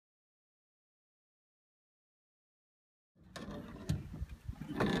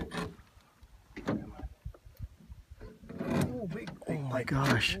my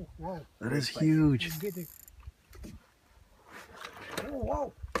gosh. Whoa. That is huge. Oh,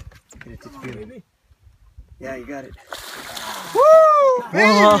 whoa. Get it, Come on, Peter. baby. Yeah, you got it. Woo!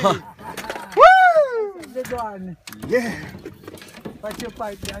 Whoa. Woo! Big one. Yeah. What's your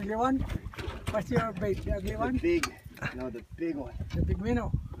bite? The ugly one? What's your bait? The ugly one? The big one. The big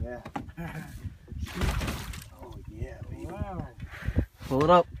minnow. Yeah. Oh yeah, baby. Wow. Pull it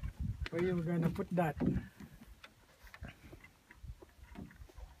up. Where you gonna put that?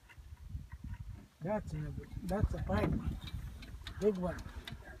 That's a pike. Big one.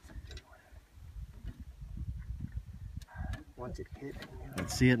 Once it hit.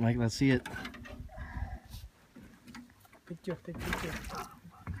 Let's see it, Mike. Let's see it. Picture, take picture.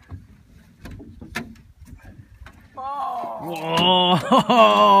 Oh!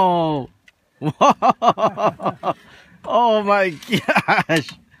 Whoa! Whoa! Oh my gosh!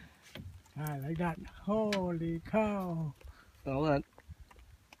 Ah, like that. Holy cow! Hold on.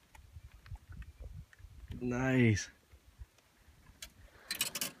 Nice.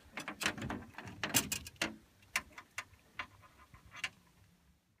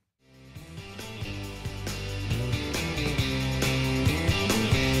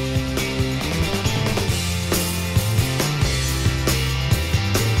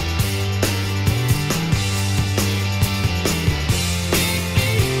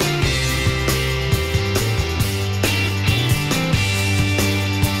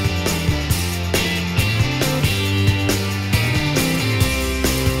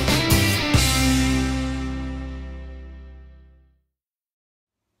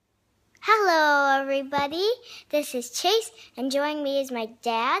 Hello everybody, this is Chase, and joining me is my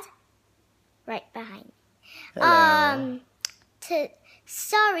dad, right behind. Hello.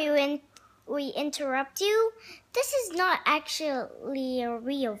 Sorry when we interrupt you. This is not actually a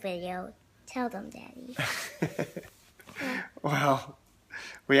real video. Tell them, Daddy. Well,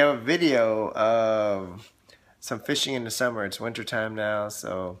 we have a video of some fishing in the summer. It's winter time now,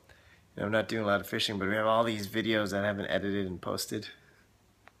 so I'm not doing a lot of fishing, but we have all these videos that haven't edited and posted.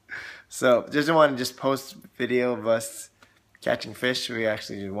 So just didn't want to just post video of us catching fish. We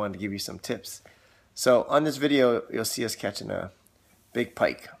actually just wanted to give you some tips. So on this video, you'll see us catching a big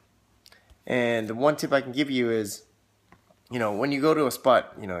pike. And the one tip I can give you is, when you go to a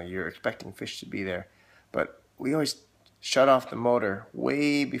spot, you're expecting fish to be there. But we always shut off the motor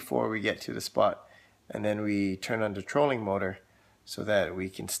way before we get to the spot. And then we turn on the trolling motor so that we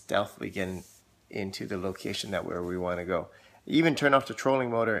can stealthily get into the location where we want to go. Even turn off the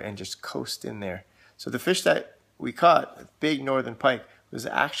trolling motor and just coast in there. So the fish that we caught, a big northern pike, was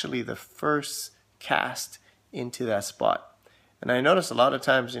actually the first cast into that spot. And I notice a lot of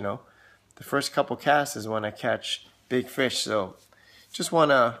times, the first couple casts is when I catch big fish. So just want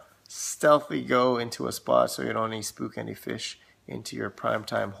to stealthily go into a spot so you don't spook any fish into your prime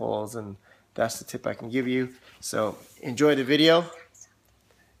time holes. And that's the tip I can give you. So enjoy the video.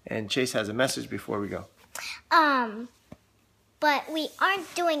 And Chase has a message before we go. But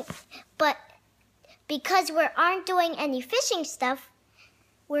because we aren't doing any fishing stuff,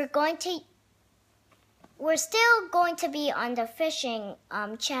 we're still going to be on the fishing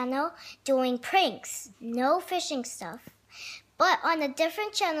channel doing pranks. No fishing stuff. But on a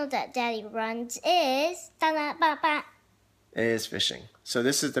different channel that Daddy runs is fishing. So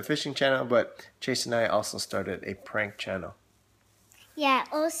this is the fishing channel, but Chase and I also started a prank channel. Yeah,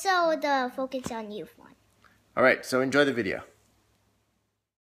 also the Focus on Youth one. All right, so enjoy the video.